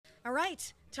All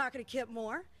right, talking to Kip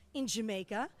Moore in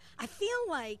Jamaica. I feel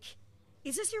like,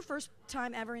 is this your first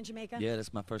time ever in Jamaica? Yeah,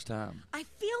 that's my first time. I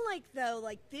feel like, though,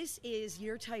 like this is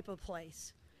your type of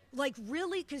place. Like,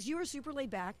 really, because you are super laid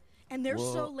back, and they're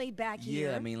so laid back here.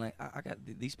 Yeah, I mean, like, I got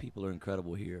these people are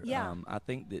incredible here. Yeah. I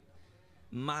think that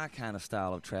my kind of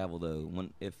style of travel, though,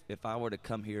 if I were to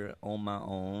come here on my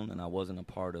own and I wasn't a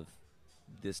part of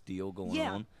this deal going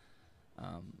on,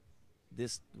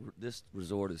 this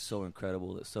resort is so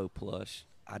incredible. It's so plush.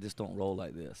 I just don't roll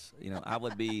like this. You know, I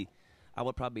would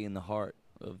probably be in the heart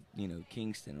of, you know,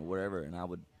 Kingston or wherever, and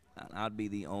I'd be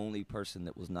the only person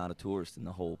that was not a tourist in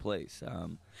the whole place.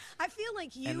 I feel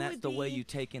like you would be... And that's the way you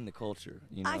take in the culture,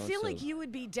 you know? I feel like you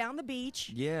would be down the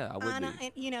beach. Yeah, I would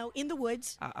be. You know, in the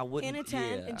woods. I wouldn't, in a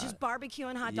tent, and just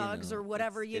barbecuing hot dogs or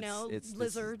whatever,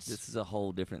 lizards. This is a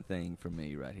whole different thing for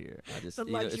me right here. I just,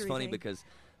 it's funny because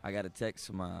I got a text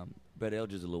from Brett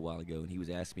Eldridge a little while ago, and he was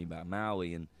asking me about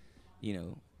Maui and, you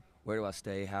know, where do I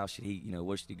stay? How should he, you know,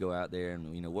 where should he go out there?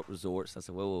 And, you know, what resorts? I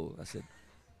said, whoa. I said,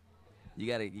 you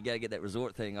gotta get that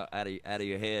resort thing out of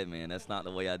your head, man. That's not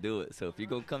the way I do it. So if you're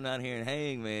gonna come down here and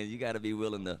hang, man, you gotta be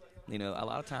willing to, you know. A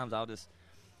lot of times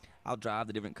I'll drive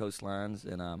the different coastlines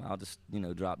and I'll just, you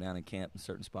know, drop down and camp in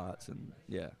certain spots, and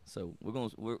yeah. So we're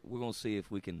gonna see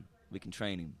if we can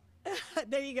train him.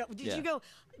 There you go. Did you go?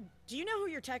 Do you know who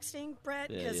you're texting, Brett?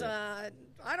 Because I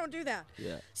don't do that.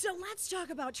 Yeah. So let's talk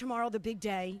about tomorrow, the big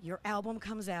day. Your album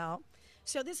comes out.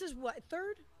 So this is what,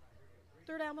 third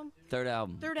album? Third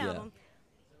album.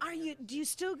 Do you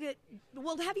still get,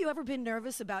 well, have you ever been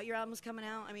nervous about your albums coming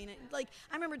out? I mean, I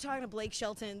remember talking to Blake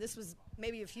Shelton, this was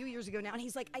maybe a few years ago now, and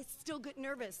he's like, I still get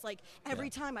nervous, like, every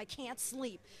time I can't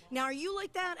sleep. Now, are you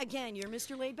like that? Again, you're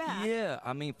Mr. Laid Back. Yeah,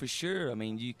 I mean, for sure. I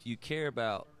mean, you care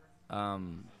about,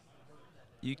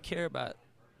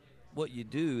 what you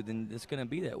do, then it's going to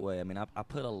be that way. I mean, I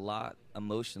put a lot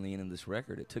emotionally into this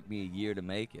record. It took me a year to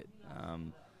make it.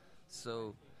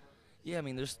 So... yeah, I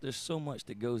mean, there's so much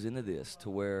that goes into this to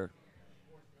where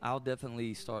I'll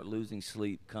definitely start losing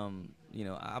sleep come, you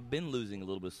know, I've been losing a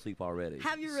little bit of sleep already.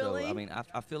 Have you really? So, I mean,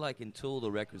 I feel like until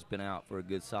the record's been out for a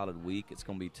good solid week, it's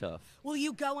going to be tough. Will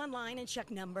you go online and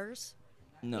check numbers?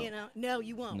 No. You know? No,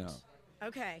 you won't? No.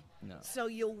 Okay. No. So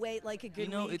you'll wait like a good week?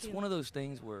 You know, it's one of those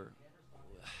things where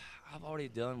I've already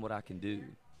done what I can do.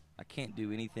 I can't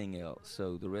do anything else,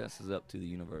 so the rest is up to the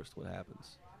universe, what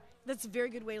happens. That's a very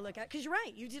good way to look at it. Because you're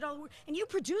right. You did all the work. And you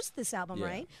produced this album,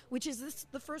 right? Which is this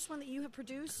the first one that you have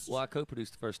produced? Well, I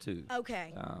co-produced the first two.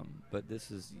 Okay. But this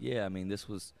is, I mean, this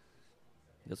was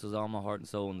all my heart and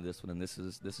soul into this one, and this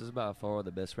is by far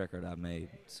the best record I've made.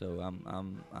 So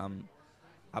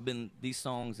these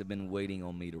songs have been waiting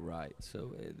on me to write.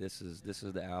 So this is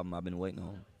the album I've been waiting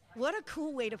on. What a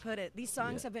cool way to put it. These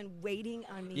songs have been waiting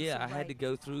on me to write. I had to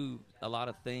go through a lot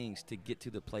of things to get to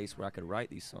the place where I could write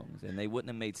these songs. And they wouldn't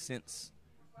have made sense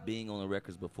being on the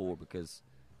records before because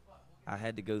I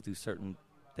had to go through certain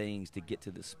things to get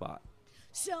to this spot.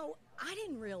 So I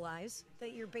didn't realize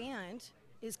that your band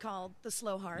is called The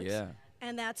Slow Hearts. Yeah.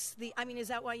 And that's is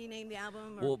that why you named the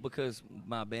album? Or? Well, because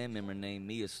my band member named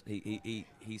me,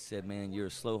 he said, man, you're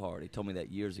a slow heart. He told me that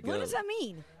years ago. What does that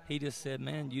mean? He just said,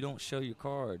 man, you don't show your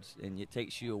cards, and it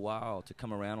takes you a while to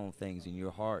come around on things, and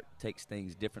your heart takes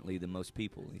things differently than most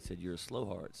people. He said, you're a slow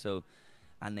heart. So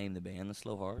I named the band The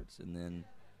Slow Hearts, and then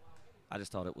I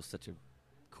just thought it was such a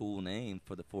cool name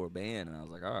for a band, and I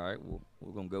was like, all right, well,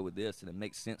 we're going to go with this, and it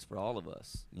makes sense for all of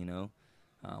us, you know.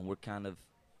 We're kind of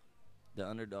the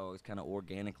underdogs kind of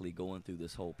organically going through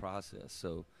this whole process.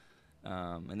 So,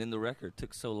 and then the record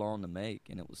took so long to make,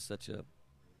 and it was such an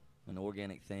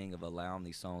organic thing of allowing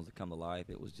these songs to come to life.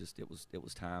 It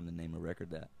was time to name a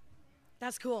record that.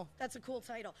 That's cool. That's a cool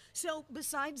title. So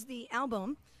besides the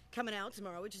album coming out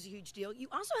tomorrow, which is a huge deal, you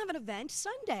also have an event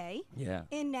Sunday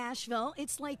in Nashville.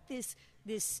 It's like this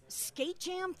skate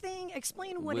jam thing.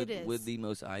 Explain what it is. With the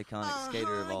most iconic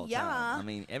skater of all time. I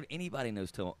mean, everybody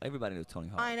knows Toni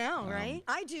Hawk. I know, right?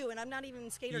 I do, and I'm not even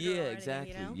skater girl or anything,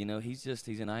 exactly. You know, he's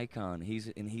an icon. He's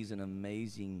an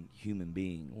amazing human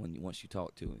being once you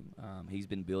talk to him. He's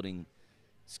been building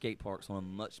skate parks on a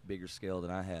much bigger scale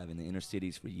than I have in the inner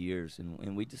cities for years,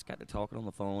 and we just got to talking on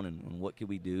the phone and what could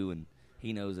we do, and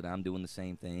he knows that I'm doing the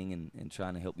same thing and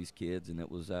trying to help these kids, and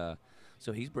it was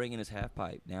so he's bringing his half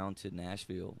pipe down to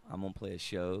Nashville. I'm gonna play a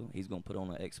show, he's gonna put on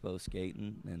an expo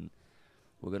skating, and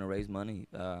we're gonna raise money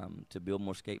to build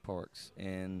more skate parks,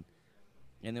 and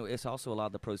it's also a lot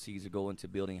of the proceeds are going to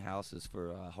building houses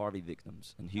for Harvey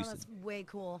victims in Houston. Oh, that's way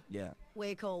cool. Yeah,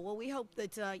 way cool. Well, we hope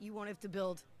that you won't have to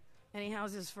build any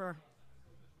houses for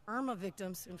Irma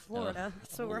victims in Florida.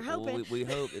 So we're hoping. Well, we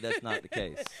hope that's not the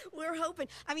case. We're hoping.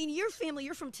 I mean, your family,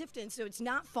 you're from Tifton, so it's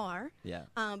not far. Yeah.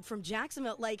 From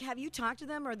Jacksonville. Like, have you talked to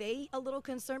them? Are they a little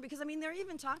concerned? Because, I mean, they're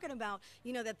even talking about,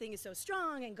 that thing is so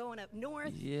strong and going up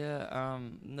north. Yeah.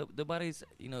 Nobody's,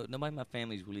 nobody in my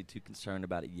family's really too concerned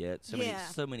about it yet.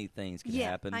 So many things can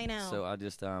happen. I know. So I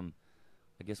just,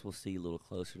 I guess we'll see a little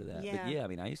closer to that. Yeah. But yeah, I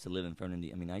mean, I used to live in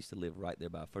Fernandina. I mean, I used to live right there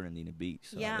by Fernandina Beach.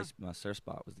 So my surf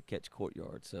spot was the Ketch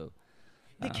Courtyard. So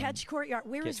the Ketch Courtyard.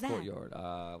 Where is that? Ketch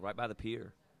Courtyard, right by the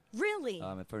pier. Really?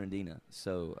 In Fernandina.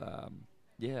 So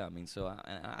yeah, I mean, so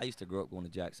I used to grow up going to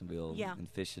Jacksonville and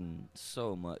fishing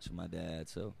so much with my dad.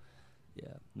 So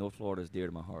yeah, North Florida is dear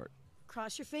to my heart.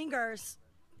 Cross your fingers.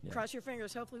 Yeah. Cross your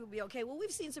fingers. Hopefully we'll be okay. Well,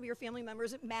 we've seen some of your family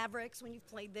members at Mavericks when you've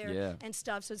played there and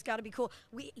stuff, so it's got to be cool.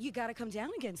 You got to come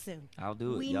down again soon. I'll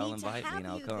do it. We Y'all need invite to have me and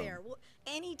I'll you come. there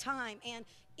anytime. And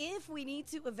if we need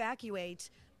to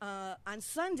evacuate on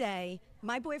Sunday,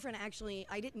 my boyfriend actually,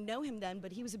 I didn't know him then,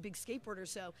 but he was a big skateboarder,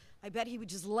 so I bet he would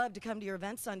just love to come to your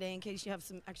event Sunday in case you have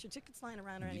some extra tickets lying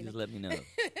around or anything. Just let me know.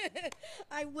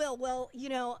 I will. Well,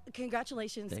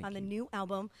 congratulations on the you. new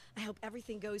album. I hope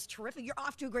everything goes terrific. You're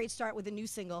off to a great start with a new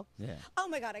single. Yeah. Oh,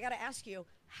 my God, I got to ask you,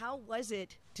 how was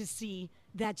it to see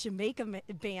that Jamaica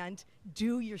band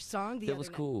do your song the other night? That was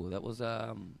cool. That was,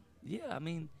 I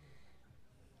mean,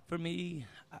 for me,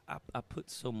 I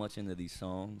put so much into these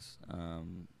songs,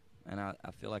 and I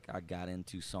feel like I got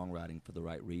into songwriting for the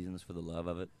right reasons, for the love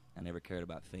of it. I never cared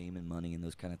about fame and money and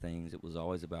those kind of things. It was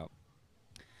always about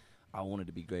I wanted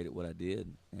to be great at what I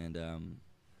did, and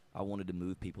I wanted to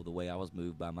move people the way I was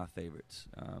moved by my favorites.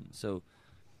 So,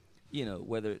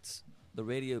 whether it's the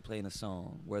radio playing a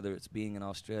song, whether it's being in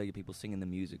Australia, people singing the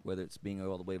music, whether it's being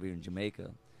all the way over here in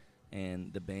Jamaica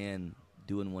and the band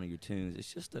doing one of your tunes,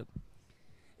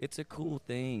 it's a cool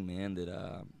thing, man,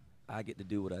 that I get to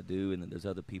do what I do and that there's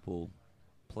other people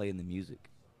playing the music.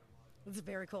 It's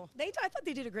very cool. I thought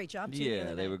they did a great job, too.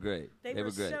 Yeah, they were great. They were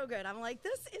great. so good. I'm like,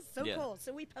 this is so cool.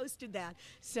 So we posted that.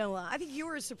 So I think you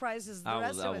were as surprised as the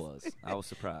rest of us. I was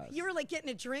surprised. You were like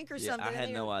getting a drink or something. I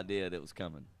had no idea that it was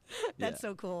coming. That's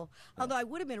so cool. Although I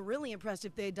would have been really impressed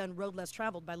if they had done Road Less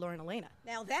Traveled by Lauren Elena.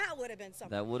 Now that would have been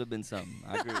something. That would have been something.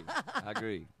 I agree. I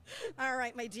agree. All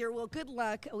right, my dear. Well, good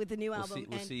luck with the new album.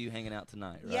 We'll see you hanging out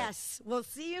tonight, right? Yes, we'll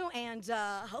see you, and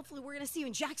hopefully we're going to see you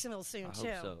in Jacksonville soon,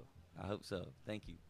 too. I hope so. Thank you.